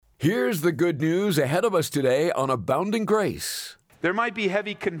Here's the good news ahead of us today on Abounding Grace. There might be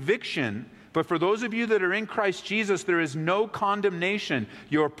heavy conviction, but for those of you that are in Christ Jesus, there is no condemnation.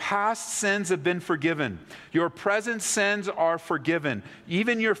 Your past sins have been forgiven. Your present sins are forgiven.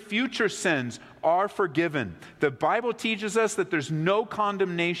 Even your future sins are forgiven. The Bible teaches us that there's no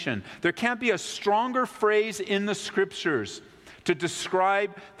condemnation. There can't be a stronger phrase in the Scriptures to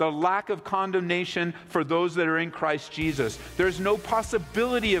describe the lack of condemnation for those that are in Christ Jesus. There's no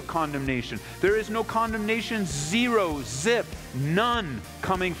possibility of condemnation. There is no condemnation, zero, zip, none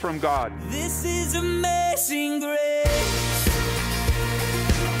coming from God. This is amazing grace.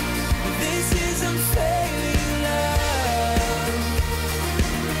 This is unfailing love.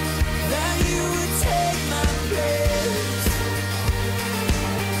 That you would take my place.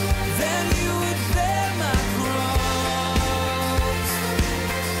 That you would bear my cross.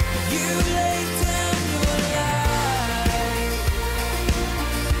 You laid down your life.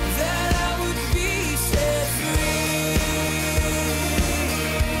 That I would be set free.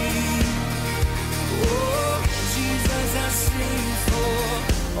 Oh, Jesus, I sing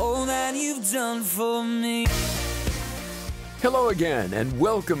for all that you've done for me. Hello again, and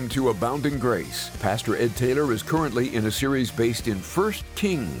welcome to Abounding Grace. Pastor Ed Taylor is currently in a series based in 1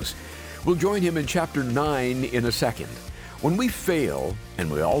 Kings. We'll join him in chapter 9 in a second. When we fail,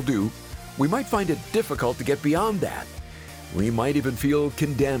 and we all do, we might find it difficult to get beyond that. We might even feel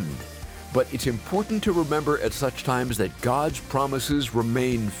condemned. But it's important to remember at such times that God's promises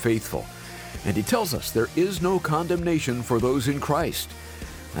remain faithful. And He tells us there is no condemnation for those in Christ.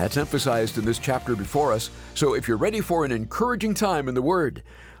 That's emphasized in this chapter before us, so if you're ready for an encouraging time in the Word,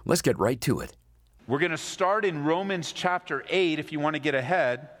 let's get right to it. We're going to start in Romans chapter 8 if you want to get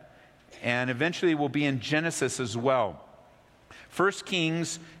ahead, and eventually we'll be in Genesis as well. 1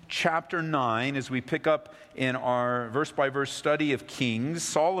 Kings chapter 9, as we pick up in our verse-by-verse study of Kings,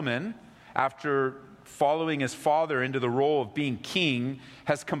 Solomon, after following his father into the role of being king,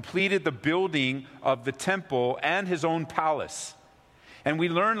 has completed the building of the temple and his own palace. And we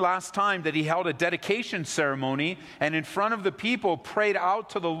learned last time that he held a dedication ceremony and in front of the people prayed out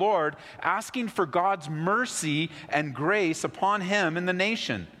to the Lord, asking for God's mercy and grace upon him and the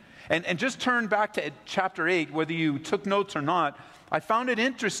nation. And just turn back to chapter 8, whether you took notes or not. I found it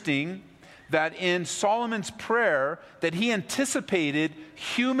interesting that in Solomon's prayer that he anticipated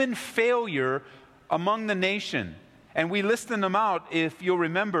human failure among the nation. And we listed them out, if you'll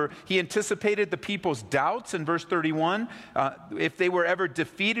remember. He anticipated the people's doubts in verse 31, if they were ever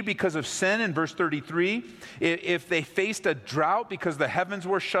defeated because of sin in verse 33, if they faced a drought because the heavens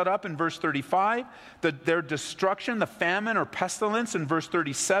were shut up in verse 35, their destruction, the famine or pestilence in verse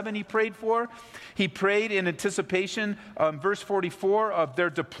 37 he prayed for. He prayed in anticipation, verse 44, of their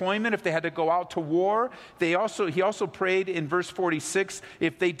deployment if they had to go out to war. He also prayed in verse 46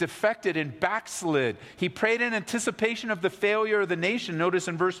 if they defected and backslid. He prayed in anticipation of the failure of the nation. Notice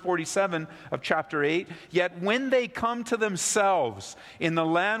in verse 47 of chapter 8, yet when they come to themselves in the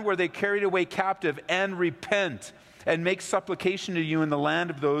land where they carried away captive and repent and make supplication to you in the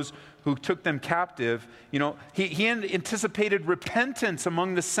land of those who took them captive, he anticipated repentance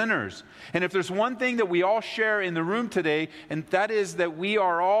among the sinners. And if there's one thing that we all share in the room today, and that is that we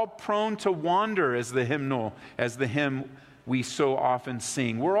are all prone to wander, as the hymn we so often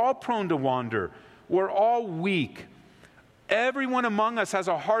sing. We're all prone to wander. We're all weak. Everyone among us has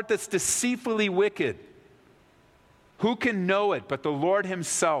a heart that's deceitfully wicked. Who can know it but the Lord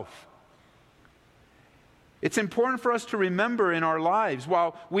Himself? It's important for us to remember in our lives,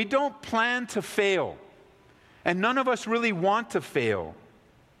 while we don't plan to fail, and none of us really want to fail,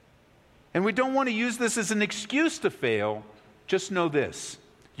 and we don't want to use this as an excuse to fail, just know this: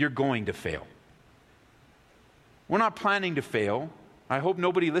 you're going to fail. We're not planning to fail. I hope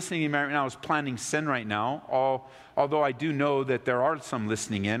nobody listening to me right now is planning sin right now, although I do know that there are some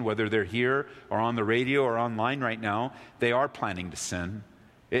listening in, whether they're here or on the radio or online right now, they are planning to sin.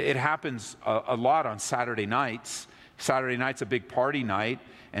 It happens a lot on Saturday nights. Saturday night's a big party night,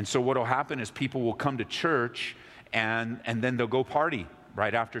 and so what will happen is people will come to church and then they'll go party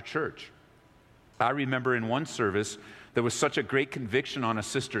right after church. I remember in one service, there was such a great conviction on a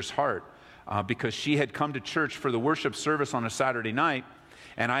sister's heart because she had come to church for the worship service on a Saturday night,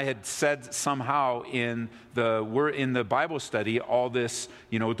 and I had said somehow in the Bible study all this,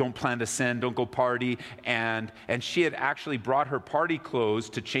 don't plan to sin, don't go party, and she had actually brought her party clothes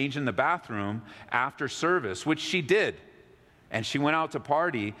to change in the bathroom after service, which she did. And she went out to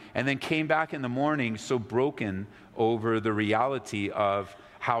party and then came back in the morning so broken over the reality of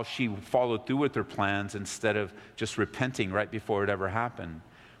how she followed through with her plans instead of just repenting right before it ever happened.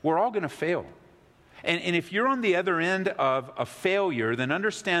 We're all going to fail. And if you're on the other end of a failure, then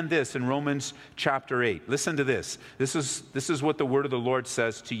understand this in Romans chapter 8. Listen to this. This is what the word of the Lord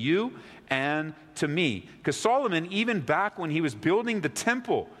says to you and to me. Because Solomon, even back when he was building the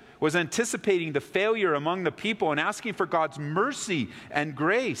temple, was anticipating the failure among the people and asking for God's mercy and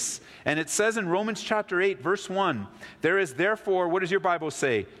grace. And it says in Romans chapter 8, verse 1, there is therefore, what does your Bible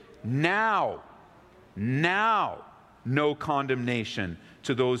say? Now, no condemnation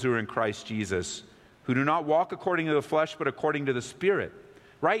to those who are in Christ Jesus, who do not walk according to the flesh, but according to the Spirit.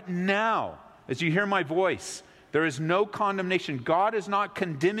 Right now, as you hear my voice, there is no condemnation. God is not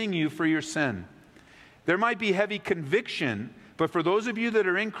condemning you for your sin. There might be heavy conviction, but for those of you that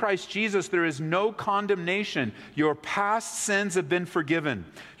are in Christ Jesus, there is no condemnation. Your past sins have been forgiven.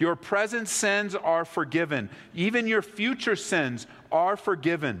 Your present sins are forgiven. Even your future sins are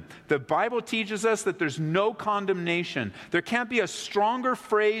forgiven. The Bible teaches us that there's no condemnation. There can't be a stronger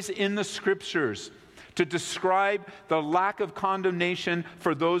phrase in the Scriptures to describe the lack of condemnation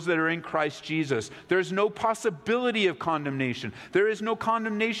for those that are in Christ Jesus. There's no possibility of condemnation. There is no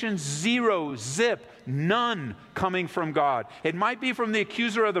condemnation, zero, zip, none coming from God. It might be from the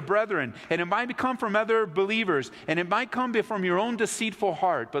accuser of the brethren, and it might come from other believers, and it might come from your own deceitful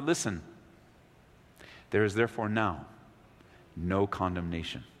heart. But listen, there is therefore now no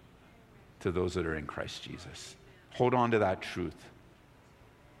condemnation to those that are in Christ Jesus. Hold on to that truth.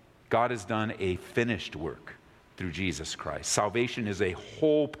 God has done a finished work through Jesus Christ. Salvation is a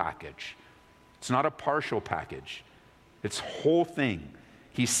whole package. It's not a partial package. It's whole thing.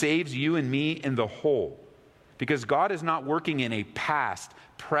 He saves you and me in the whole. Because God is not working in a past,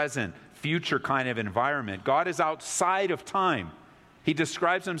 present, future kind of environment. God is outside of time. He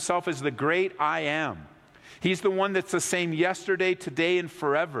describes himself as the great I am. He's the one that's the same yesterday, today, and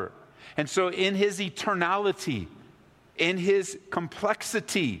forever. And so in his eternality, in his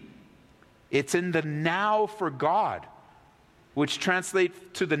complexity, it's in the now for God, which translates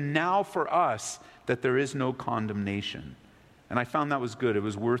to the now for us, that there is no condemnation. And I found that was good. It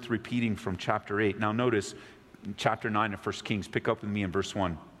was worth repeating from chapter 8. Now notice chapter 9 of 1 Kings. Pick up with me in verse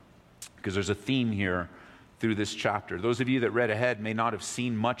 1, because there's a theme here through this chapter. Those of you that read ahead may not have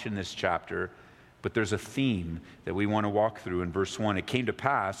seen much in this chapter, but there's a theme that we want to walk through in verse 1. It came to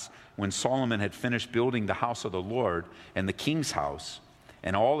pass when Solomon had finished building the house of the Lord and the king's house,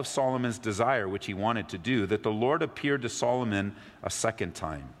 and all of Solomon's desire, which he wanted to do, that the Lord appeared to Solomon a second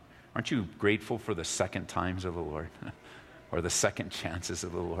time. Aren't you grateful for the second times of the Lord? Or the second chances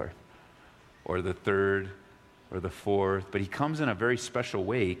of the Lord? Or the third, or the fourth? But he comes in a very special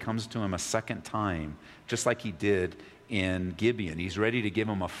way. He comes to him a second time, just like he did in Gibeon. He's ready to give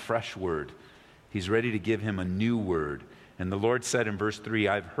him a fresh word. He's ready to give him a new word. And the Lord said in verse 3,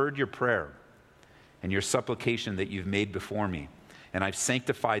 I've heard your prayer and your supplication that you've made before me. And I've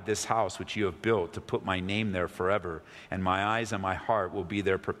sanctified this house which you have built to put my name there forever, and my eyes and my heart will be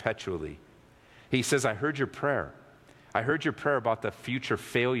there perpetually. He says, I heard your prayer. I heard your prayer about the future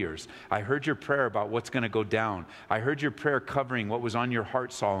failures. I heard your prayer about what's going to go down. I heard your prayer covering what was on your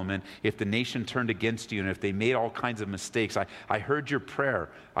heart, Solomon, if the nation turned against you and if they made all kinds of mistakes. I heard your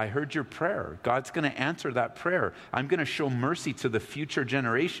prayer. I heard your prayer. God's going to answer that prayer. I'm going to show mercy to the future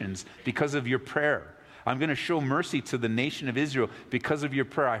generations because of your prayer. I'm going to show mercy to the nation of Israel because of your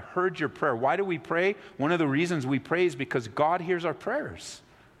prayer. I heard your prayer. Why do we pray? One of the reasons we pray is because God hears our prayers.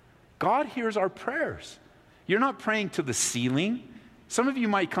 God hears our prayers. You're not praying to the ceiling. Some of you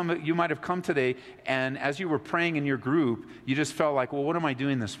might have come today, and as you were praying in your group, you just felt like, well, what am I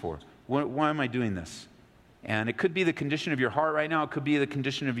doing this for? Why am I doing this? And it could be the condition of your heart right now. It could be the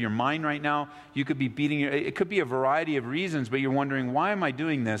condition of your mind right now. You could be it could be a variety of reasons, but you're wondering, why am I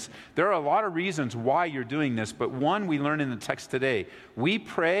doing this? There are a lot of reasons why you're doing this, but one we learn in the text today. We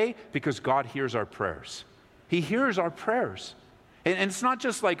pray because God hears our prayers. He hears our prayers. And it's not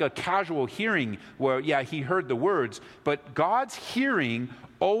just like a casual hearing where, yeah, he heard the words, but God's hearing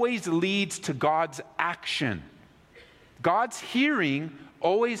always leads to God's action. God's hearing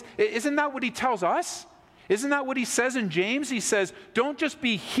always, isn't that what he tells us? Isn't that what he says in James? He says, don't just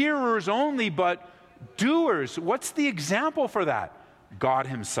be hearers only, but doers. What's the example for that? God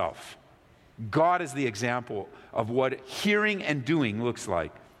himself. God is the example of what hearing and doing looks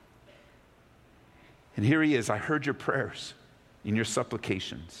like. And here he is. I heard your prayers in your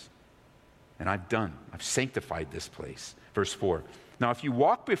supplications, and I've sanctified this place. Verse 4. Now, if you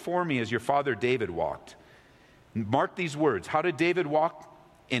walk before me as your father David walked, mark these words. How did David walk?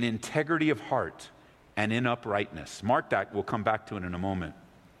 In integrity of heart and in uprightness. Mark that. We'll come back to it in a moment.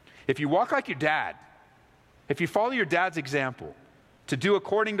 If you walk like your dad, if you follow your dad's example, to do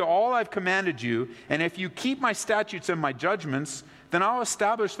according to all I've commanded you, and if you keep my statutes and my judgments, then I'll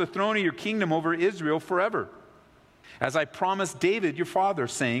establish the throne of your kingdom over Israel forever. As I promised David, your father,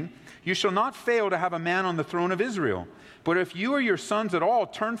 saying, you shall not fail to have a man on the throne of Israel. But if you or your sons at all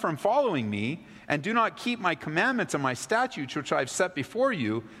turn from following me and do not keep my commandments and my statutes which I've set before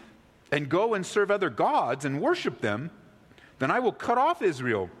you, and go and serve other gods and worship them, then I will cut off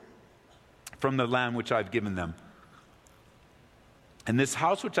Israel from the land which I've given them. And this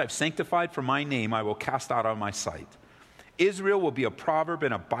house which I've sanctified for my name I will cast out of my sight. Israel will be a proverb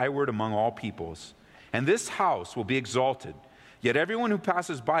and a byword among all peoples. And this house will be exalted. Yet everyone who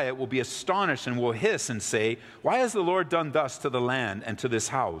passes by it will be astonished and will hiss and say, why has the Lord done thus to the land and to this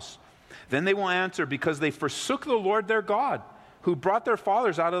house? Then they will answer, because they forsook the Lord their God, who brought their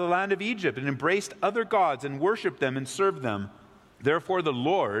fathers out of the land of Egypt and embraced other gods and worshiped them and served them. Therefore the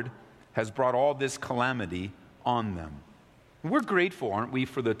Lord has brought all this calamity on them. We're grateful, aren't we,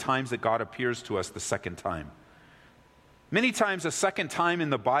 for the times that God appears to us the second time. Many times a second time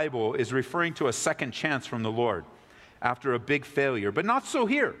in the Bible is referring to a second chance from the Lord after a big failure. But not so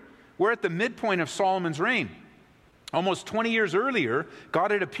here. We're at the midpoint of Solomon's reign. Almost 20 years earlier,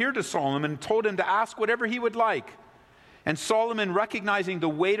 God had appeared to Solomon and told him to ask whatever he would like. And Solomon, recognizing the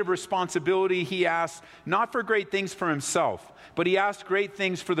weight of responsibility, he asked not for great things for himself, but he asked great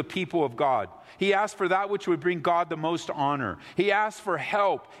things for the people of God. He asked for that which would bring God the most honor. He asked for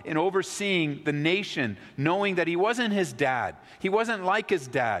help in overseeing the nation, knowing that he wasn't his dad. He wasn't like his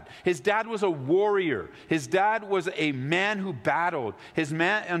dad. His dad was a warrior. His dad was a man who battled.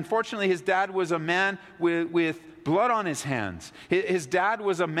 Unfortunately, his dad was a man with blood on his hands. His dad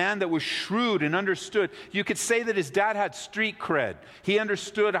was a man that was shrewd and understood. You could say that his dad had street cred. He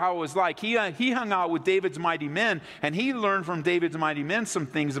understood how it was like. He hung out with David's mighty men, and he learned from David's mighty men some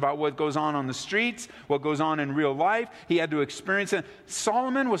things about what goes on the streets, what goes on in real life. He had to experience it.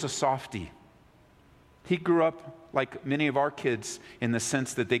 Solomon was a softie. He grew up like many of our kids in the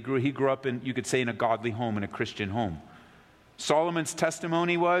sense that he grew up in, you could say, in a godly home, in a Christian home. Solomon's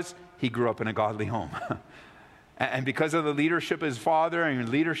testimony was he grew up in a godly home. And because of the leadership of his father and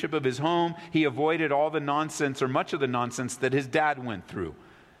the leadership of his home, he avoided all the nonsense, or much of the nonsense, that his dad went through.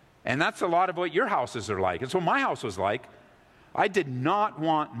 And that's a lot of what your houses are like. It's what my house was like. I did not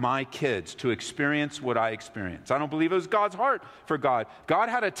want my kids to experience what I experienced. I don't believe it was God's heart for God. God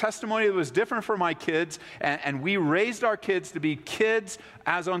had a testimony that was different for my kids, and we raised our kids to be kids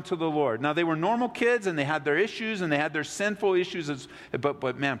as unto the Lord. Now, they were normal kids, and they had their issues, and they had their sinful issues,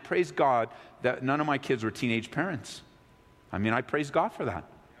 but man, praise God that none of my kids were teenage parents. I mean, I praise God for that.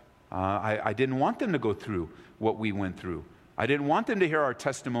 I didn't want them to go through what we went through. I didn't want them to hear our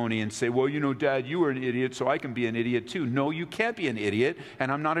testimony and say, well, you know, Dad, you were an idiot, so I can be an idiot too. No, you can't be an idiot,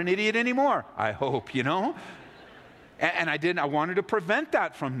 and I'm not an idiot anymore, I hope, you know? And I wanted to prevent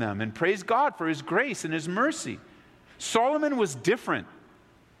that from them, and praise God for his grace and his mercy. Solomon was different.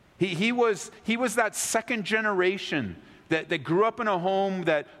 He was that second generation that grew up in a home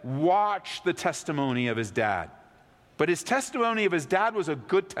that watched the testimony of his dad. But his testimony of his dad was a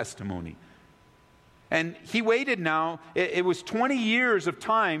good testimony. And he waited now, it was 20 years of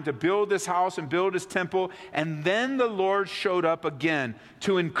time to build this house and build his temple. And then the Lord showed up again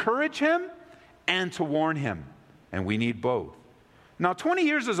to encourage him and to warn him. And we need both. Now, 20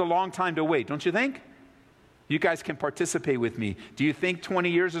 years is a long time to wait, don't you think? You guys can participate with me. Do you think 20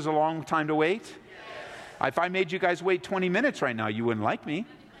 years is a long time to wait? Yes. If I made you guys wait 20 minutes right now, you wouldn't like me.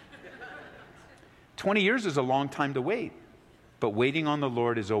 20 years is a long time to wait. But waiting on the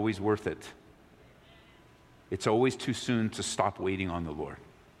Lord is always worth it. It's always too soon to stop waiting on the Lord.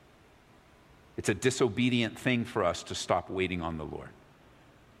 It's a disobedient thing for us to stop waiting on the Lord.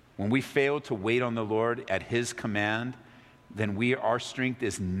 When we fail to wait on the Lord at his command, then our strength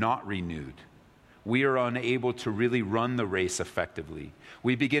is not renewed. We are unable to really run the race effectively.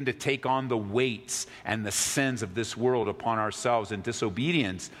 We begin to take on the weights and the sins of this world upon ourselves in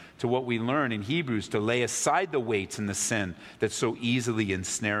disobedience to what we learn in Hebrews, to lay aside the weights and the sin that so easily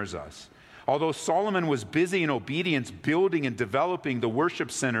ensnares us. Although Solomon was busy in obedience, building and developing the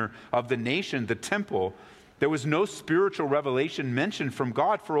worship center of the nation, the temple, there was no spiritual revelation mentioned from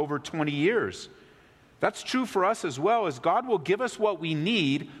God for over 20 years. That's true for us as well, as God will give us what we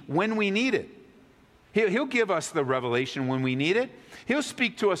need when we need it. He'll give us the revelation when we need it. He'll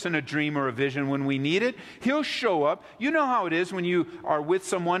speak to us in a dream or a vision when we need it. He'll show up. You know how it is when you are with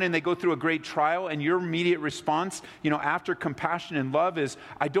someone and they go through a great trial, and your immediate response, after compassion and love is,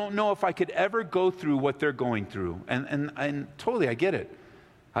 I don't know if I could ever go through what they're going through. And totally, I get it.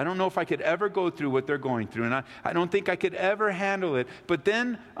 I don't know if I could ever go through what they're going through, and I don't think I could ever handle it. But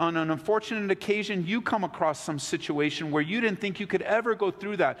then, on an unfortunate occasion, you come across some situation where you didn't think you could ever go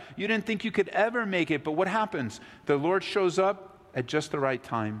through that. You didn't think you could ever make it. But what happens? The Lord shows up at just the right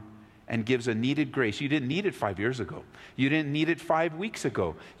time and gives a needed grace. You didn't need it 5 years ago. You didn't need it 5 weeks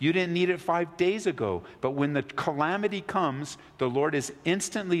ago. You didn't need it 5 days ago. But when the calamity comes, the Lord is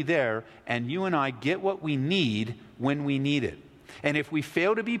instantly there, and you and I get what we need when we need it. And if we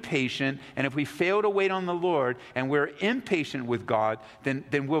fail to be patient, and if we fail to wait on the Lord, and we're impatient with God, then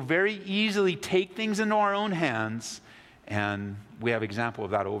we'll very easily take things into our own hands. And we have example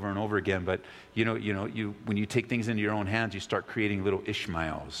of that over and over again. But when you take things into your own hands, you start creating little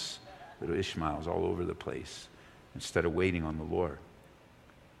Ishmaels all over the place instead of waiting on the Lord.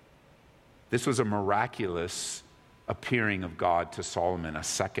 This was a miraculous appearing of God to Solomon a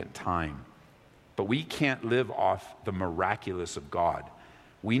second time. But we can't live off the miraculous of God.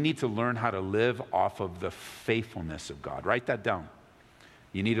 We need to learn how to live off of the faithfulness of God. Write that down.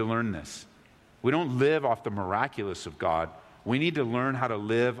 You need to learn this. We don't live off the miraculous of God. We need to learn how to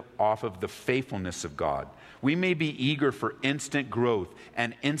live off of the faithfulness of God. We may be eager for instant growth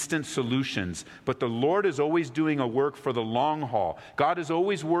and instant solutions, but the Lord is always doing a work for the long haul. God is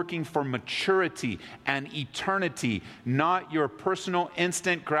always working for maturity and eternity, not your personal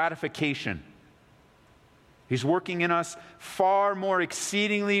instant gratification. He's working in us far more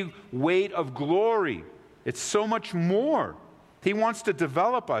exceedingly weight of glory. It's so much more. He wants to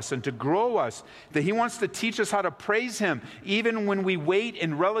develop us and to grow us, that He wants to teach us how to praise Him. Even when we wait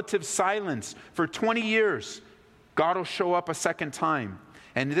in relative silence for 20 years, God will show up a second time.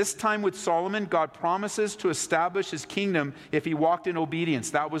 And this time with Solomon, God promises to establish His kingdom if he walked in obedience.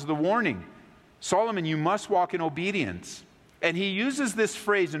 That was the warning. Solomon, you must walk in obedience. And he uses this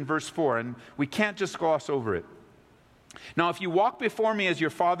phrase in verse 4, and we can't just gloss over it. Now, if you walk before me as your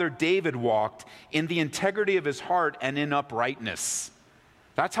father David walked, in the integrity of his heart and in uprightness.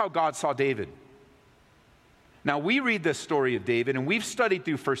 That's how God saw David. Now, we read this story of David, and we've studied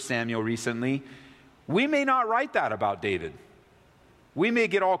through 1 Samuel recently. We may not write that about David. We may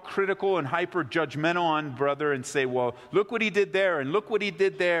get all critical and hyper-judgmental on brother and say, well, look what he did there, and look what he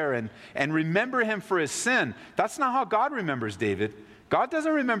did there, and remember him for his sin. That's not how God remembers David. God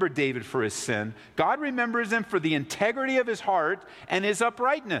doesn't remember David for his sin. God remembers him for the integrity of his heart and his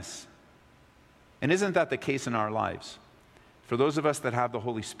uprightness. And isn't that the case in our lives? For those of us that have the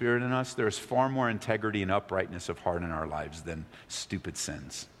Holy Spirit in us, there is far more integrity and uprightness of heart in our lives than stupid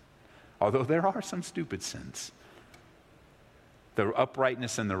sins. Although there are some stupid sins. The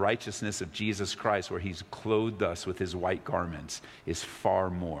uprightness and the righteousness of Jesus Christ, where He's clothed us with His white garments, is far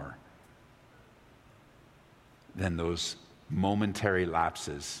more than those momentary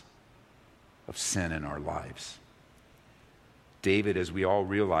lapses of sin in our lives. David, as we all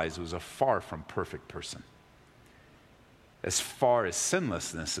realize, was a far from perfect person. As far as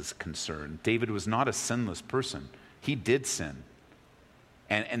sinlessness is concerned, David was not a sinless person. He did sin.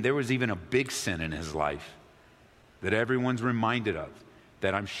 And there was even a big sin in his life that everyone's reminded of,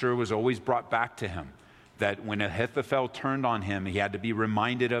 that I'm sure was always brought back to him, that when Ahithophel turned on him, he had to be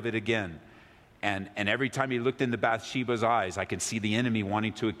reminded of it again. And every time he looked into Bathsheba's eyes, I could see the enemy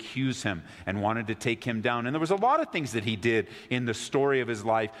wanting to accuse him and wanted to take him down. And there was a lot of things that he did in the story of his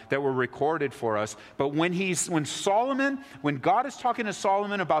life that were recorded for us. But when God is talking to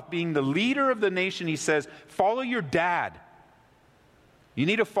Solomon about being the leader of the nation, he says, follow your dad. You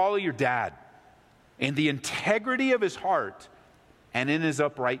need to follow your dad in the integrity of his heart and in his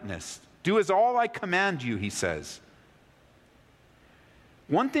uprightness. Do as all I command you, he says.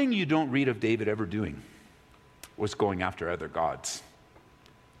 One thing you don't read of David ever doing was going after other gods.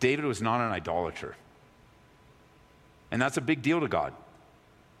 David was not an idolater. And that's a big deal to God.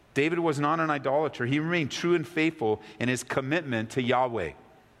 David was not an idolater. He remained true and faithful in his commitment to Yahweh,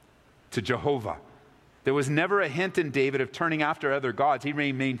 to Jehovah. There was never a hint in David of turning after other gods. He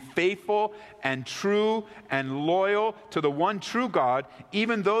remained faithful and true and loyal to the one true God.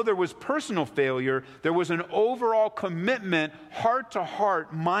 Even though there was personal failure, there was an overall commitment, heart to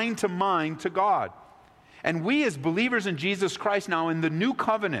heart, mind to mind to God. And we as believers in Jesus Christ now in the new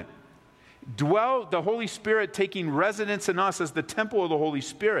covenant, dwell the Holy Spirit taking residence in us as the temple of the Holy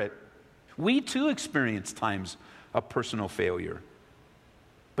Spirit, we too experience times of personal failure.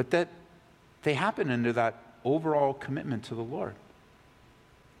 But that they happen under that overall commitment to the Lord.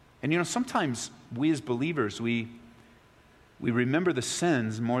 And sometimes we as believers, we remember the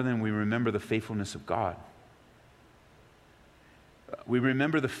sins more than we remember the faithfulness of God. We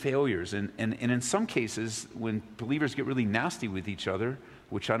remember the failures. And in some cases, when believers get really nasty with each other,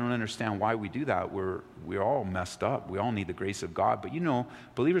 which I don't understand why we do that, we're all messed up. We all need the grace of God. But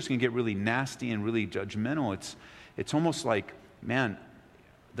believers can get really nasty and really judgmental. It's almost like, man,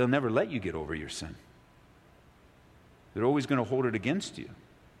 they'll never let you get over your sin. They're always going to hold it against you.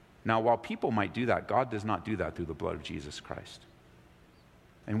 Now, while people might do that, God does not do that through the blood of Jesus Christ.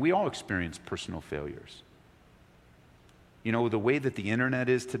 And we all experience personal failures. The way that the internet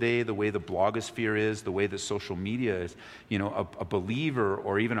is today, the way the blogosphere is, the way that social media is, a believer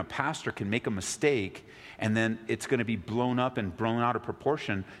or even a pastor can make a mistake, and then it's going to be blown up and blown out of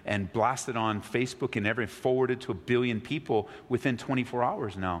proportion and blasted on Facebook and forwarded to 1 billion people within 24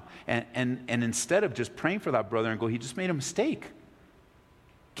 hours now. And instead of just praying for that brother and go, he just made a mistake.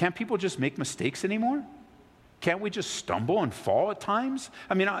 Can't people just make mistakes anymore? Can't we just stumble and fall at times?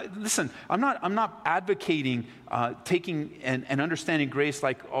 I mean, listen, I'm not advocating taking and understanding grace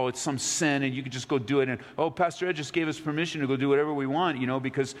like, oh, it's some sin and you can just go do it. And, oh, Pastor Ed just gave us permission to go do whatever we want,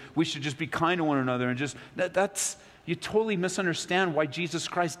 because we should just be kind to one another. And just, that's, you totally misunderstand why Jesus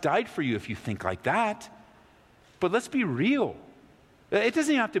Christ died for you if you think like that. But let's be real. It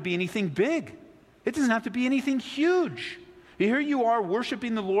doesn't have to be anything big. It doesn't have to be anything huge. Here you are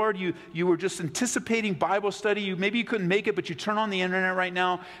worshiping the Lord. You were just anticipating Bible study. Maybe you couldn't make it, but you turn on the internet right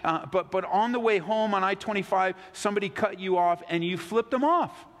now. But on the way home on I-25, somebody cut you off and you flipped them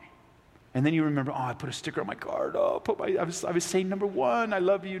off. And then you remember, I put a sticker on my card. I was saying number one. I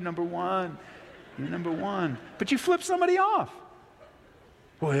love you, number one. You're number one. But you flipped somebody off.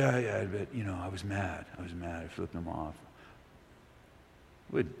 Well, yeah, but I was mad. I flipped them off.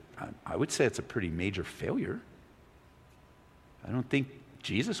 I would say it's a pretty major failure. I don't think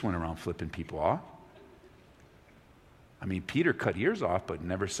Jesus went around flipping people off. I mean, Peter cut ears off, but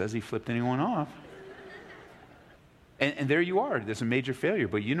never says he flipped anyone off. And there you are. There's a major failure,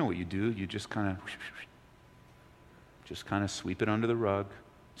 but you know what you do. You just kind of sweep it under the rug.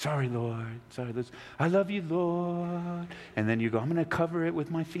 Sorry, Lord. Sorry, I love you, Lord. And then you go, I'm going to cover it with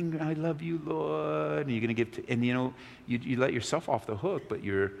my finger. I love you, Lord. And you're going to give, you let yourself off the hook, but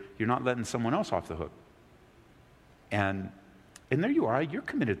you're not letting someone else off the hook. And there you are, you're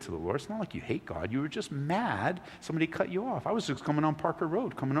committed to the Lord. It's not like you hate God. You were just mad somebody cut you off. I was just coming on Parker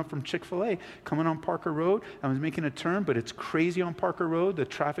Road, coming up from Chick-fil-A, coming on Parker Road. I was making a turn, but it's crazy on Parker Road. The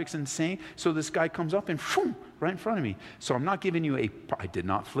traffic's insane. So this guy comes up and right in front of me. So I'm not giving you I did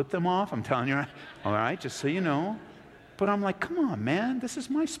not flip them off. I'm telling you, all right, just so you know. But I'm like, come on, man, this is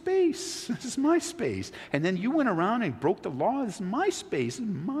my space. This is my space. And then you went around and broke the law. This is my space. This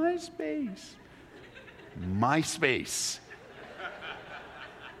is my space. My space.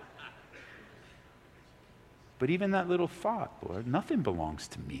 But even that little thought, Lord, nothing belongs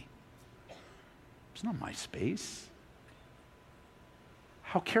to me. It's not my space.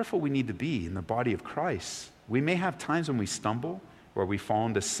 How careful we need to be in the body of Christ. We may have times when we stumble or we fall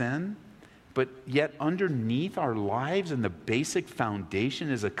into sin, but yet underneath our lives and the basic foundation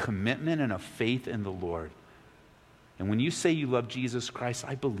is a commitment and a faith in the Lord. And when you say you love Jesus Christ,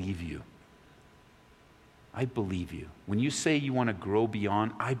 I believe you. I believe you. When you say you want to grow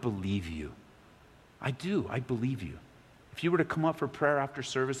beyond, I believe you. I do. I believe you. If you were to come up for prayer after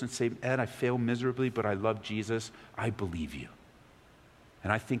service and say, Ed, I fail miserably, but I love Jesus, I believe you.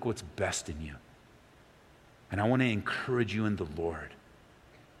 And I think what's best in you. And I want to encourage you in the Lord.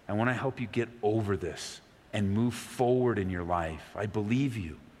 I want to help you get over this and move forward in your life. I believe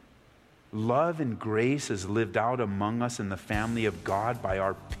you. Love and grace is lived out among us in the family of God by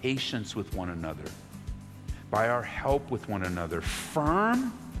our patience with one another, by our help with one another,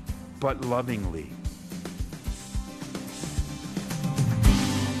 firm but lovingly.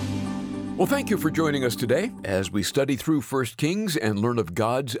 Well, thank you for joining us today as we study through 1 Kings and learn of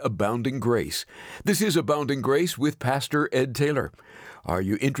God's abounding grace. This is Abounding Grace with Pastor Ed Taylor. Are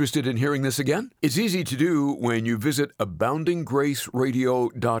you interested in hearing this again? It's easy to do when you visit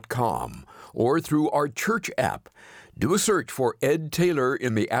aboundinggraceradio.com or through our church app. Do a search for Ed Taylor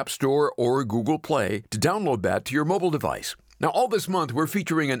in the App Store or Google Play to download that to your mobile device. Now, all this month, we're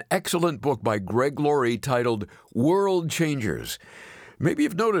featuring an excellent book by Greg Laurie titled World Changers. Maybe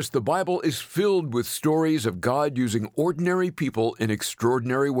you've noticed the Bible is filled with stories of God using ordinary people in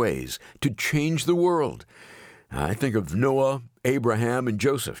extraordinary ways to change the world. I think of Noah, Abraham, and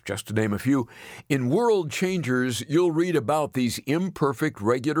Joseph, just to name a few. In World Changers, you'll read about these imperfect,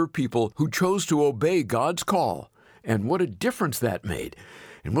 regular people who chose to obey God's call, and what a difference that made.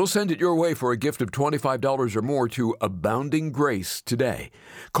 And we'll send it your way for a gift of $25 or more to Abounding Grace today.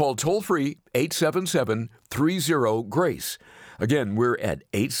 Call toll-free 877-30-GRACE. Again, we're at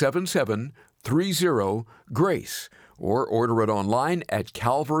 877-30-GRACE. or order it online at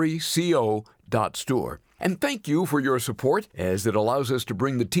calvaryco.store. And thank you for your support, as it allows us to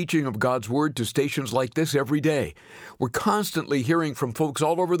bring the teaching of God's Word to stations like this every day. We're constantly hearing from folks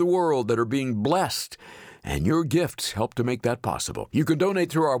all over the world that are being blessed, and your gifts help to make that possible. You can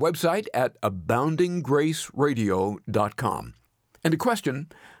donate through our website at aboundinggraceradio.com. And a question,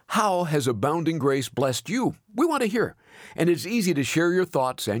 how has Abounding Grace blessed you? We want to hear. And it's easy to share your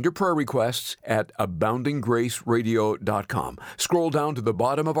thoughts and your prayer requests at aboundinggraceradio.com. Scroll down to the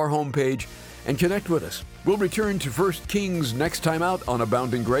bottom of our homepage and connect with us. We'll return to 1 Kings next time out on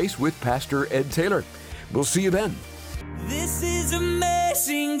Abounding Grace with Pastor Ed Taylor. We'll see you then. This is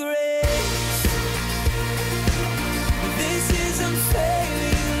amazing grace. This is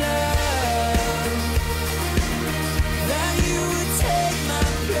unfailing love. That you would take my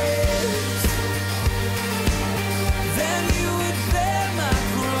place. That you would bear my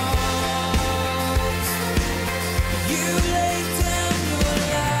cross. You laid down your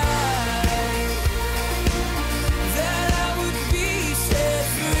life. That I would be set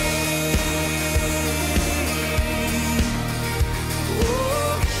free.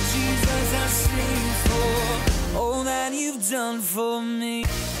 Oh, Jesus, I sing for all that you've done for me.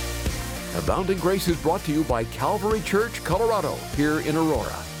 Abounding Grace is brought to you by Calvary Church, Colorado, here in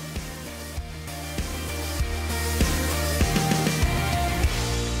Aurora.